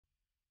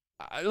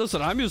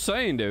Listen, I'm just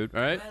saying, dude.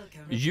 All right,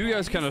 you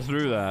guys kind of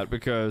threw that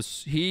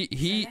because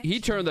he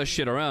turned that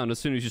shit around as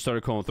soon as you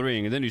started calling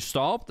 3ing, and then you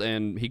stopped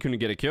and he couldn't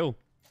get a kill.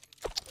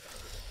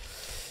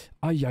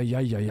 Ay, ay,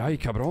 ay, ay, ay,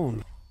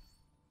 cabrón.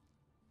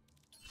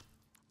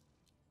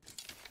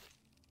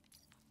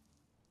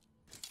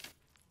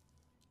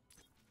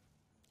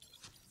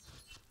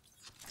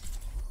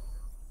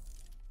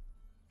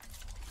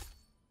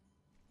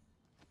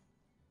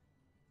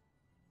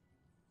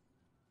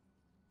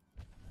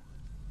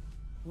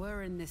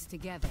 We're in this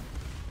together.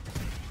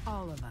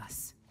 All of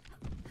us.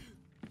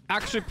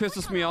 Actually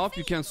pisses me off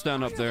you can't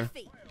stand up there.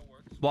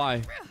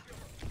 Why?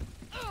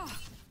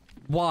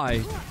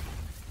 Why?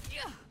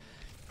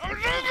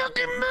 I'm so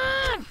fucking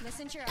mad!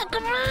 Listen to your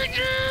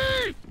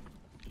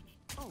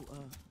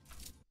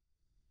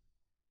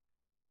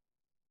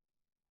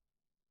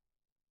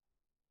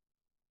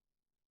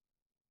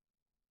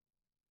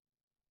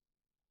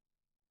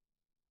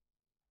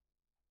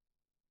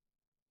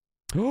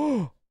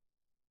Oh!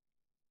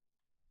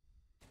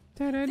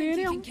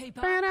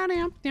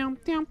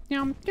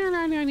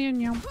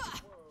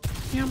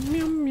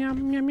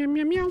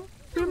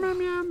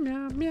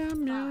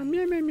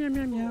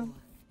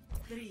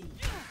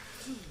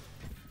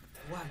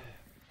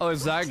 Oh,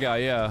 it's that guy,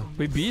 yeah.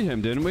 We beat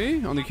him, didn't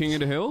we? On the King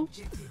of the Hill?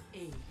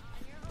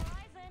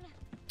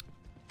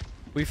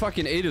 We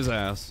fucking ate his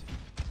ass.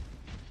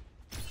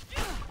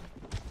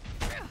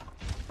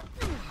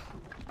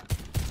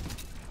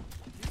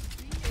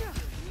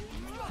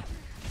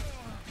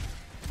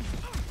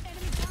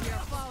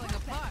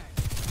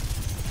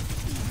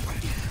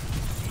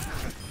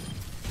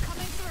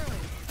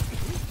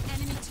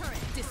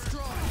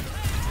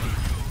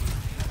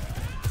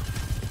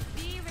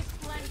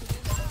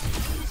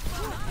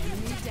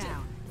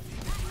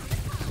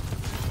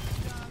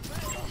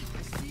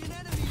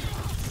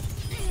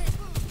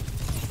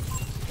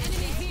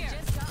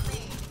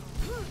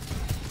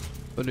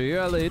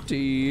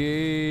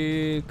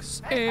 Reality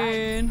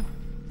in.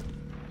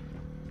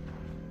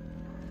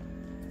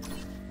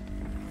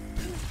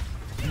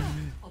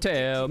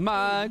 Tell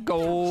my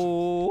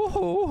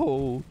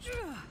ghost.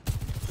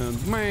 Wow,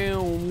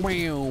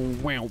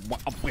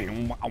 wow,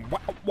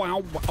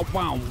 wow, wow,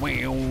 wow,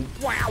 wow,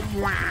 wow,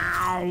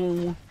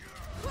 wow.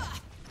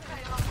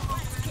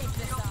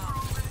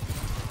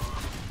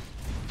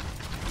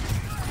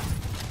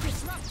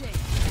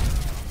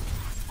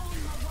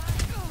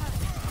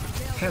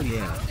 Hell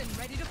yeah.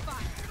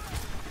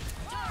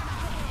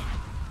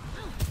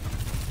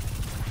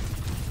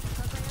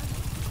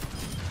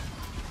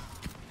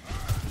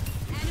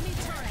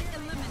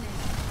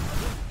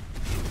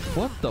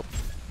 What the?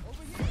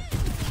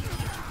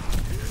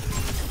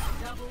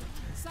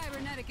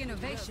 Cybernetic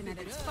innovation at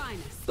its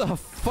finest. The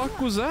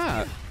fuck was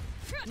that?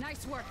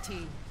 Nice work,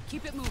 team.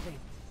 Keep it moving.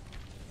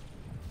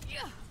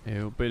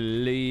 You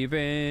believe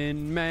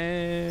in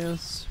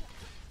mass.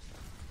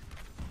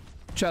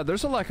 Chad,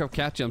 there's a lack of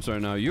cat jumps right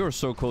now. You are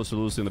so close to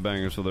losing the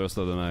bangers for the rest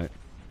of the night.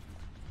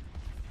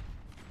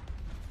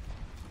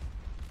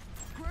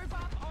 group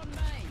up on me.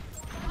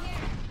 Here,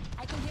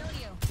 I can heal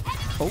you.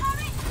 Oh.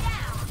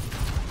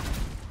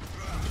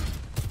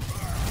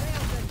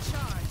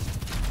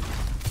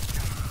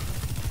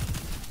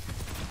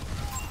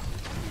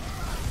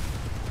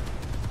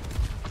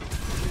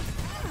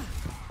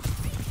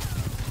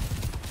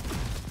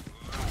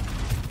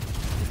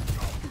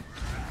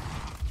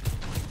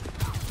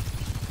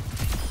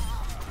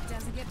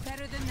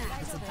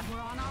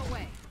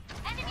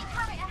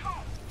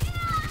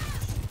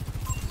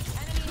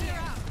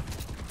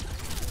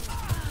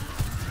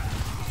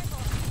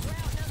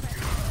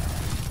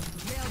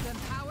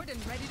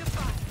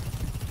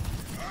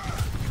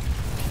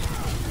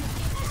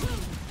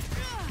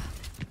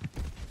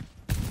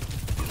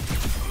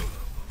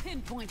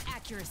 Pinpoint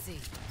accuracy.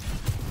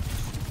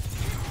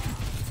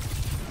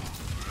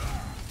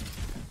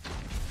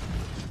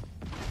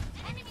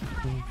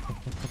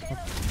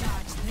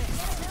 Dodge this.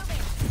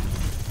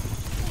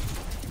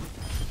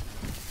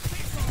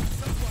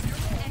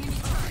 Enemy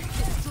turret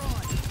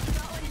destroyed.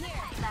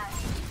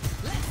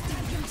 Let's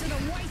take him to the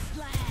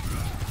wasteland.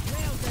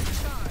 Railgun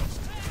charged.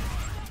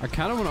 I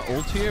kind of want to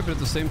ult here, but at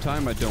the same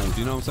time, I don't.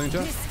 You know what I'm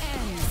saying, Jeff?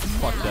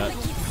 Fuck that.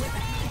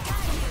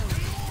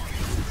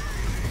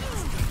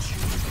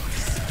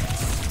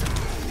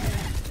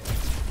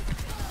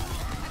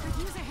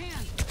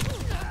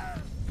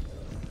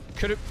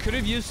 Could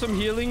have used some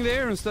healing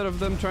there instead of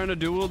them trying to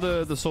duel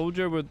the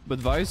soldier with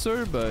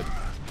Visor, but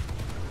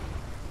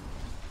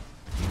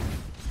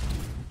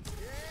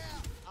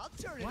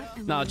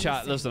nah,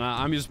 chat, listen,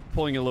 I'm just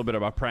pulling a little bit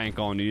of a prank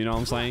on you, you know what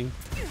I'm saying?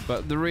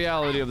 But the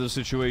reality of the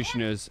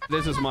situation is,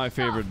 this is my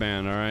favorite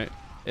band, alright?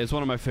 It's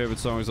one of my favorite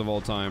songs of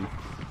all time.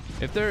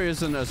 If there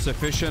isn't a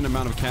sufficient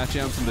amount of cat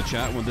jams in the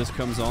chat when this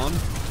comes on,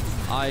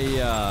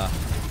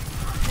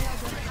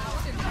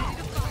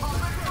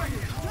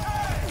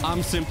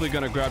 I'm simply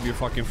gonna grab your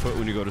fucking foot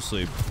when you go to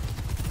sleep.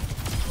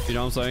 You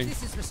know what I'm saying?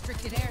 This is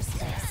restricted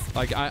airspace.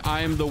 Like,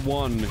 I am the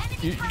one.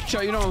 You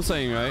know what I'm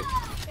saying, right?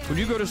 When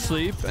you go to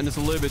sleep and it's a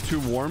little bit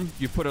too warm,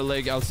 you put a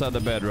leg outside the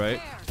bed,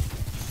 right?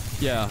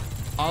 Yeah,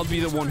 I'll be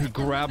the one who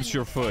grabs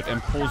your foot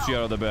and pulls you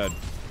out of the bed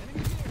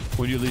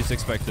when you least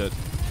expect it.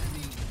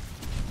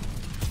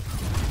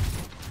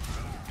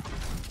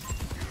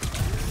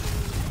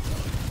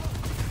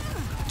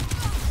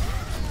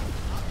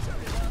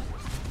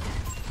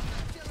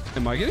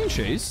 Am I getting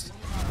chased?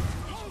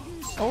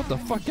 Oh, what the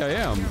fuck I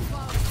am.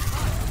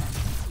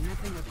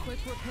 Nothing a quick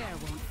repair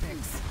won't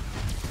fix.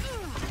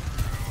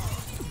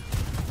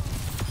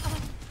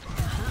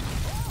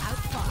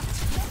 Outfought.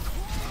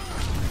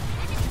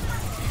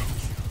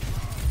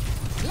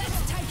 Let's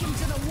take him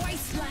to the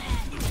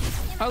wasteland.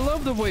 I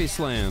love the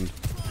wasteland.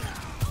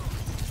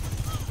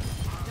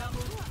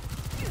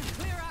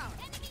 Clear out.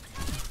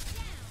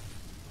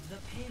 The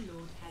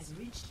payload has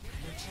reached the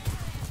chest.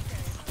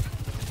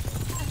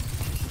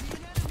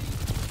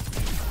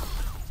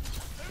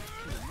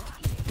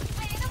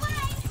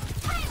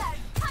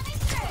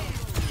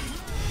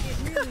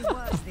 Really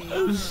was the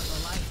honor of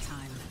a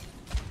lifetime.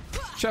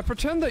 Chat,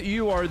 pretend that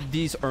you are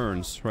these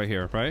urns right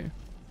here, right?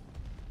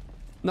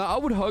 Now, I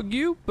would hug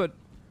you, but...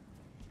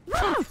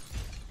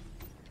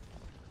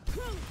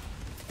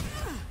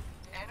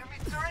 Enemy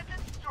turret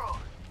destroyed.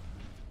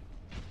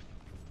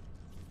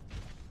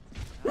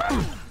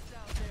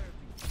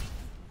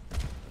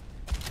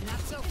 Not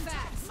so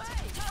fast.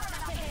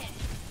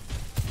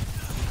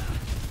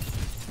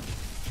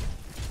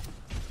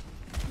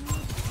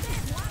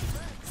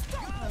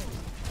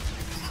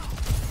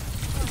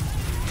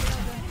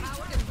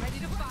 Empowered and ready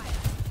to fire.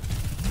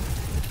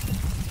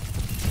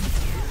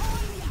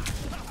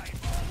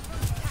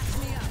 Catch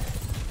me up.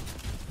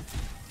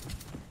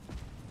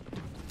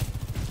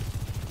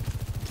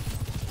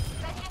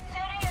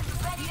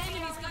 The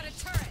enemy's got a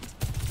turret.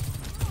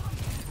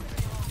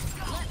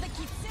 Let the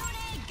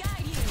Kitsune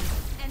guide you.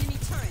 Enemy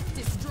turret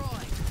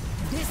destroyed.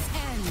 This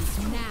ends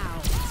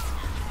now.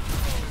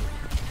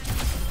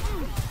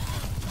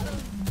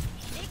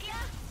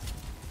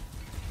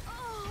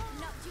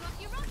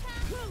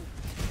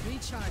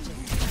 Recharging.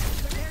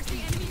 There's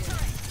the enemy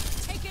turret.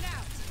 Take it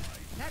out.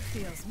 That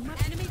feels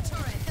much. Enemy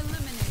turret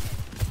eliminated.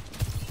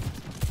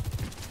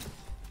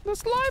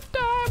 This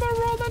lifetime, I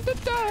roll the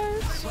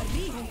dice.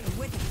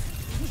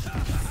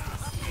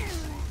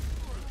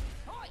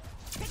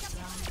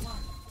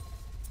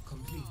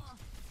 Complete.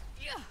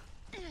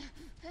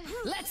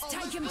 Let's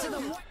take him to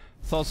the.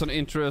 Thoughts on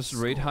interest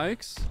rate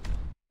hikes?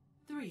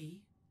 3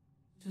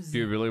 to 0. Do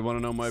you really want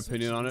to know my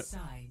opinion on it?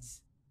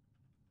 Sides.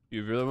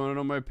 You really want to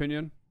know my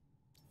opinion?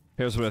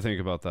 Here's what I think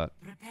about that.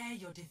 Prepare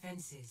your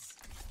defenses.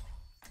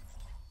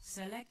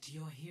 Select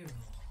your hero.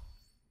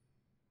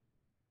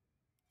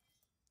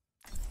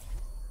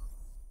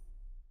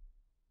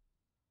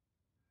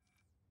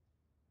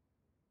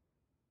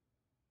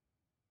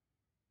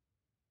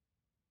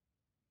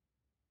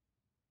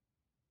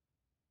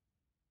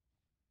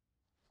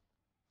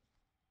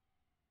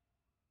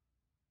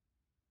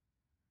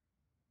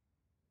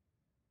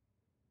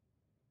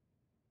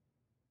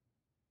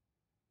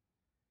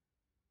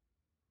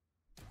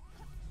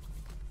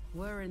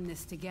 We're in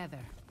this together.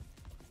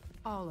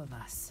 All of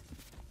us.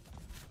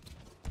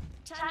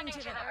 Tending to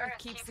the earth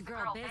keeps the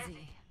girl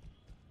busy.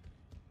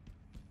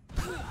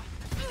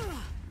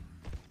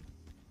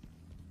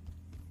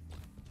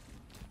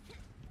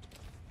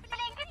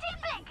 Blinkety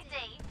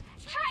blinkety!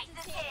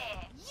 Triton's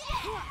here!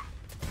 Yeah!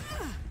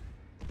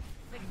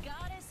 The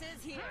goddess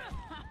is here.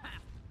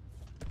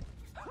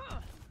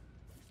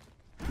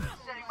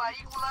 Setting my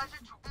equalizer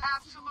to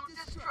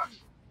absolute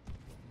destruction.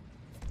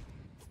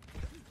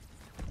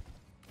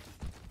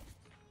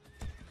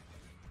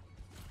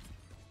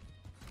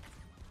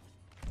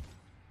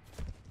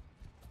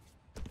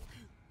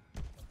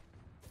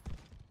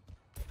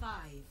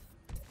 Five,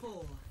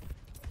 4,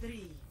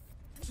 3,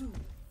 2,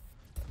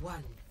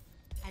 1.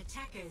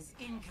 Attackers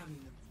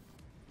incoming.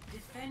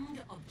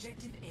 Defend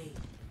objective A.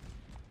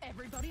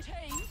 Everybody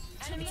tame.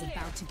 Enemy It's here.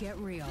 about to get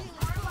real.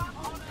 Got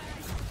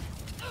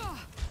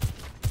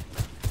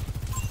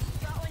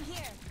one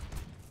here.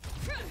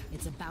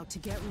 It's about to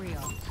get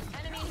real.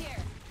 Enemy here.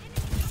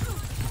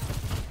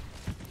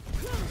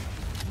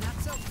 Not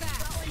so Got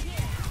fast. one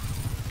here.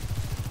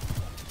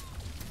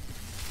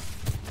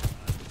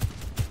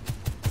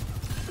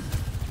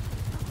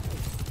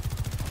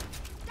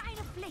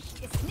 Deine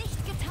Pflicht ist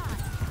nicht getan.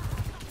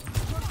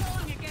 We're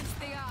going against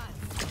the odds.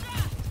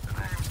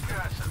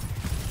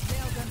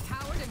 Sailed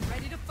empowered and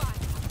ready to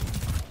fight.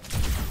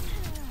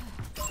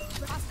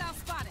 Hostile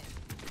spotted.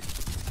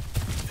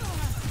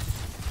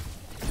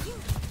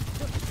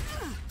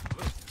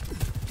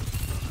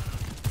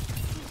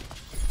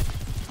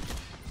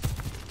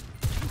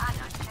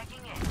 I'm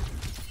checking in.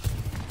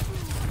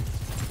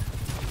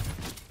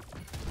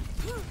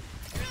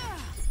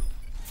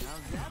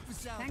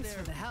 Thanks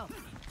for the help.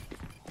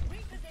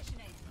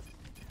 Repositioning.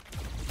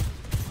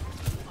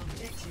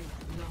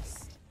 Objective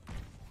lost.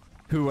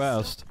 Who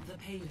asked? The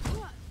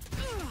payload.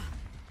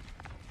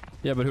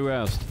 Yeah, but who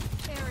asked?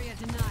 Area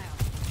denial.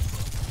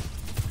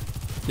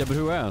 Yeah, but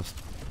who asked?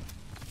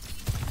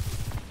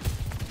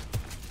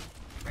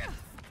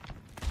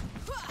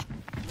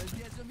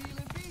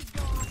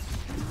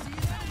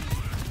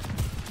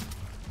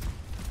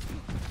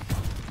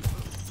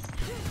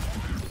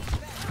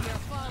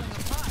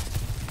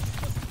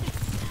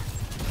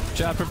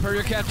 Chat, prepare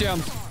your cat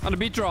jams on the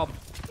beat drop.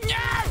 Yeah!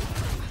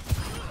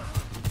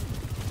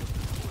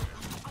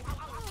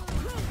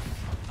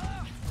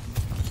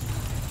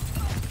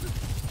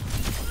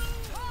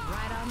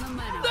 Right on the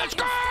money. Let's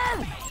go!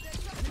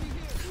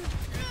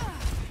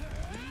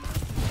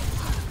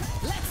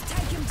 Let's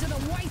take him to the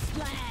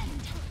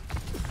wasteland.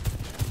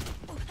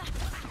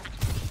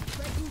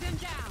 Breaking them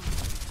down.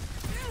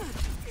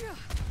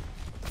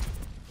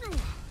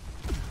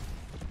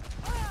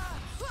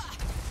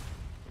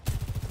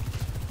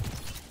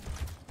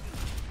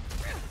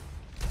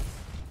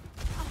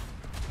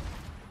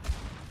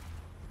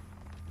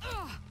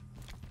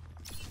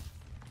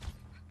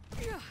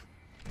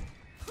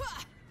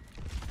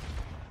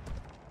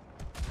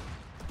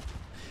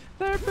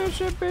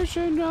 There is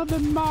another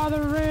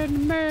mother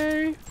in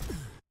me.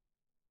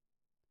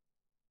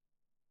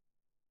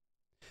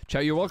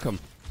 Chat, you're welcome.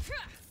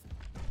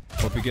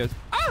 Hope you guys.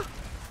 Hope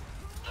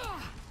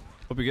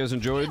you guys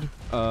enjoyed.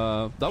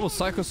 That was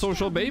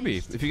Psychosocial Baby.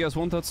 If you guys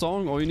want that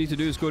song, all you need to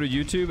do is go to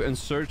YouTube and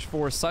search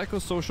for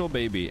Psychosocial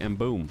Baby, and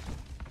boom.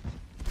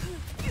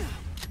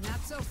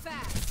 Not so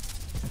fast.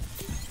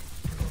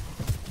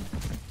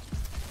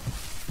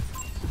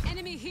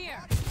 Enemy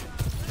here.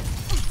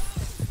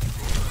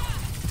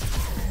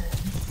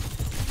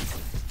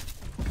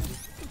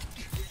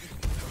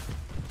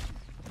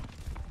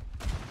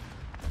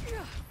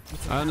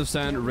 I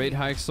understand rate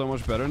hikes so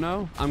much better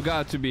now. I'm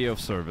glad to be of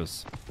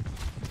service.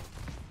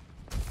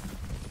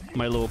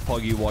 My little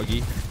Poggy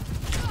Woggy.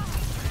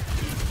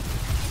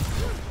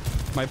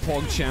 My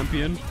Pog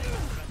champion.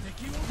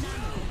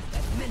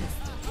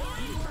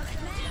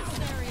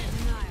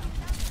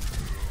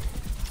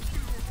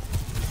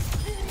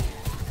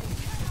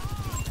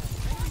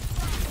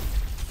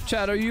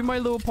 Chat, are you my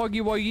little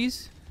Poggy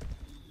Woggies?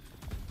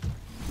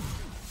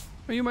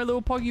 Are you my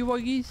little Poggy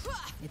Woggies?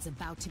 It's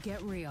about to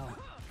get real.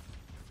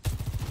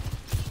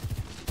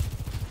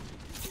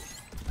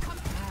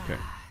 Okay.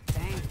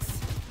 Thanks.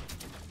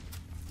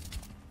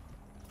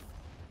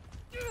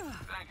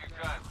 Thank you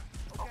kindly.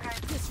 Okay.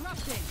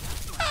 Disrupting.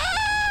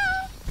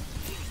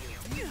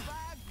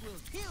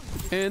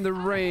 And the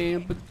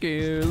rain will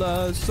kill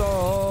us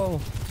all.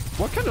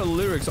 What kind of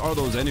lyrics are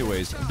those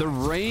anyways? The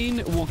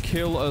rain will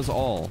kill us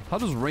all. How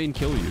does rain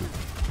kill you?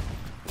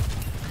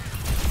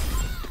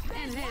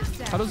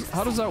 How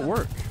does that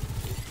work?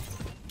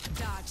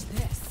 Dodge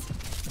this.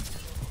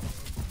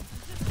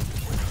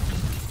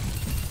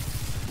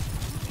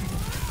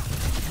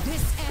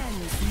 This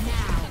ends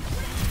now.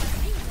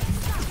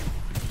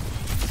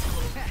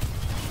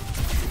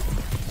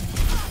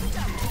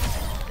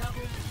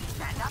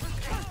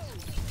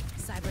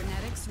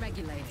 Cybernetics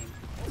regulating.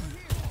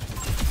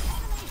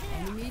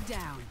 Enemy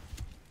down.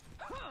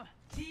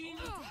 Team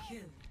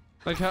kill.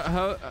 Like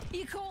how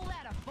You call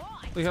that a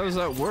fight? like how does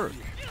that work?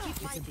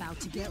 It's about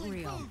to get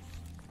real.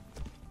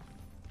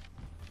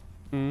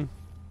 Hmm.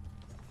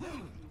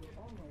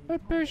 A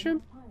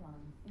patient.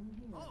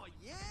 Oh,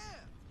 yeah.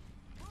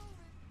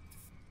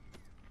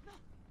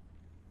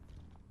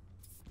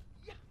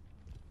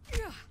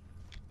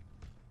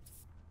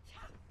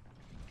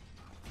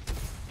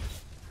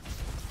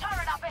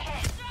 Turret up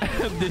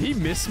ahead. Did he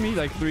miss me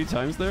like 3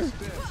 times there? Let's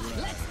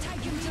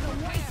take him to the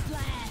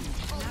wasteland.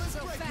 Not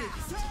so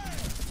fast.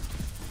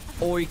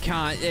 Oh, you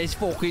can't. Let's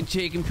fucking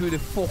take him to the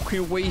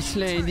fucking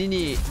wasteland,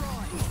 innit?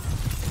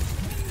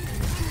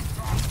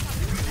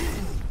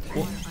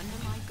 What?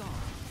 Under my guard.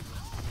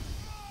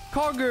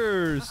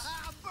 Coggers!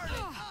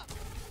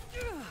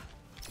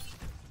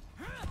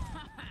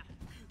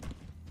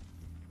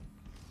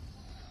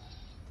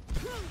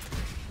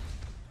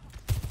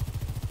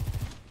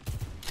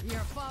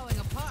 You're falling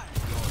apart.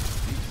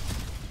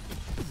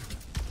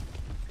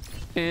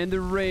 And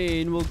the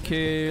rain will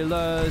kill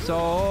us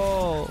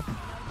all.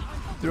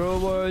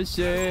 Throw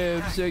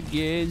ourselves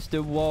against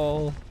the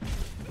wall,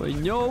 but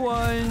no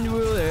one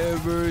will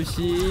ever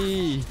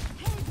see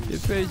the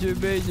face of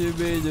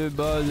the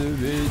bottom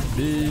of it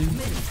be.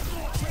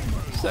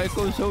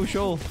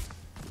 Psychosocial.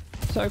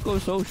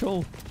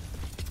 Psychosocial.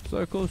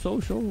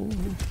 Psychosocial.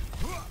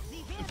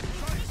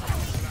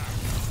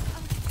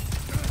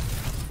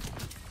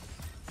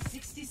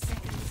 60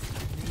 seconds.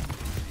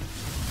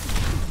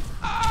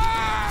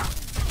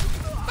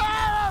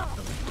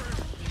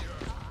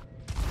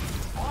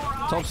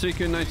 Top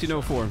Secret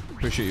 1904.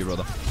 Appreciate you,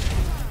 brother.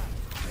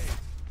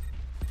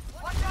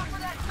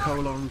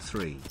 Colon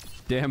 3.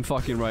 Damn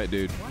fucking right,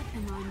 dude. What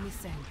am I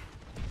missing?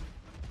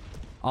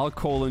 I'll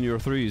call in your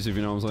 3s if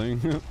you know what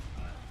I'm saying.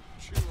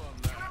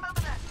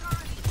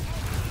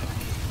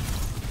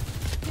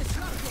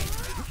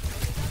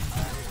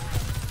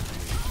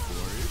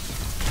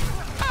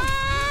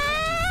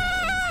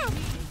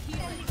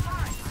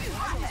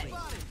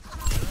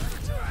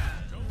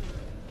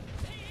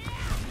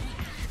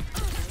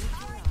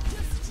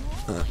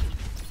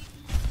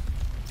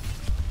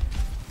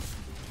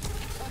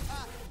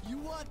 You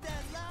want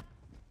that lap?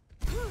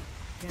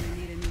 Gonna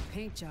need a new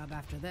paint job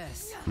after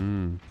this.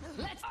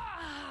 Let's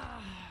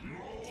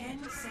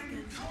 10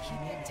 seconds.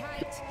 keep it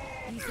tight.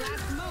 These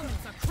last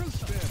moments are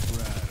crucial.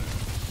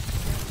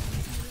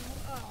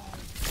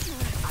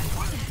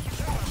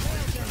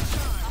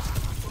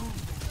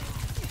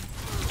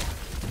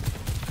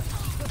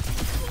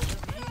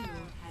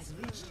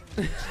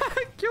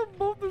 I killed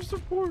both their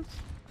supports.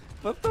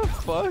 What the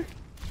fuck?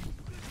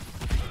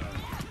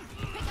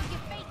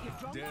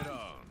 Dead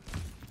on.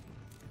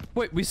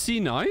 Wait, we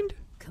C9'd?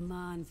 Come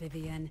on,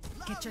 Vivian.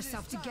 Get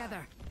yourself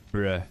together.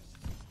 Bruh.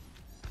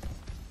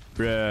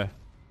 Bruh.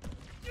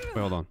 Wait,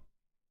 hold on.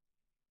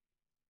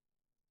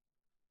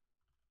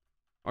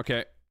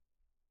 Okay.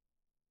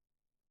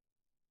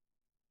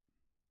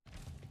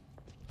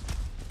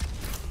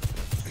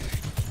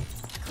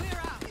 Clear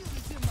out.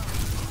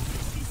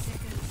 60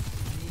 seconds.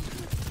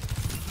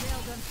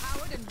 Railgun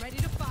powered and ready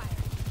to fire.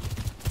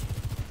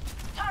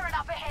 Turret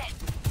up ahead.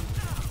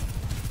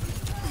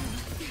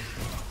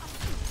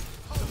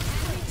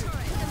 Enemy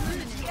turret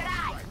eliminated. Get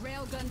out.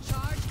 Railgun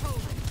charge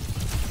holding.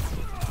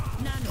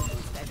 Nano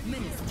boost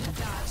administered.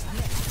 Dodge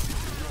left.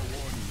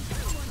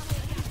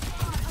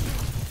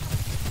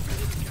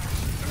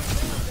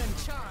 Railgun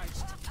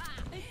charged.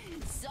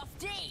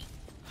 Softy.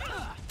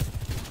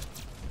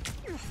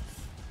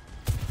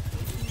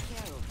 Taking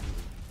care of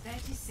you.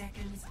 30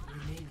 seconds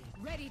remaining.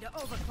 Ready to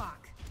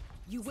overclock.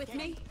 You with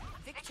me?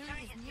 Victory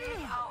is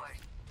nearly ours.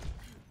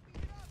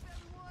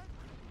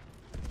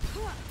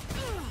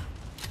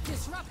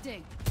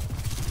 Disrupting.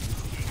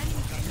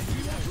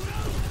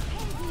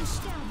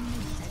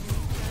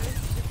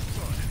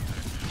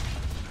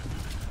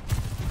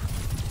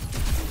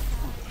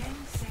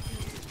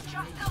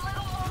 Just a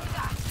little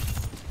longer.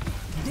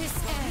 This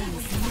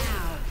ends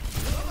now.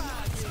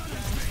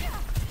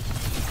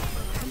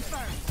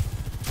 Confirmed.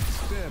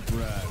 Step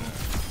rider.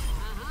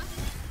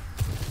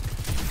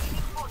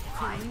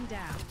 Cooling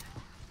down.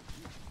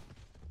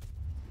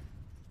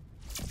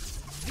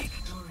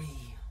 Victory.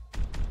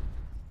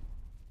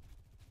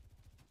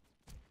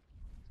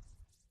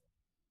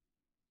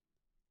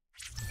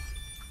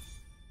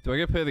 Do I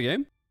get to play the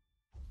game?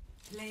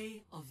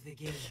 Play of the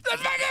game.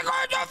 That's fucking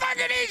going so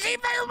fucking easy,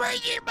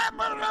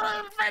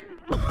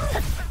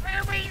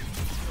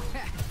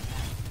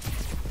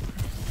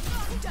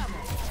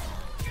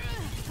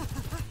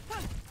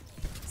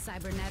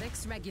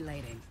 Cybernetics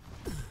regulating.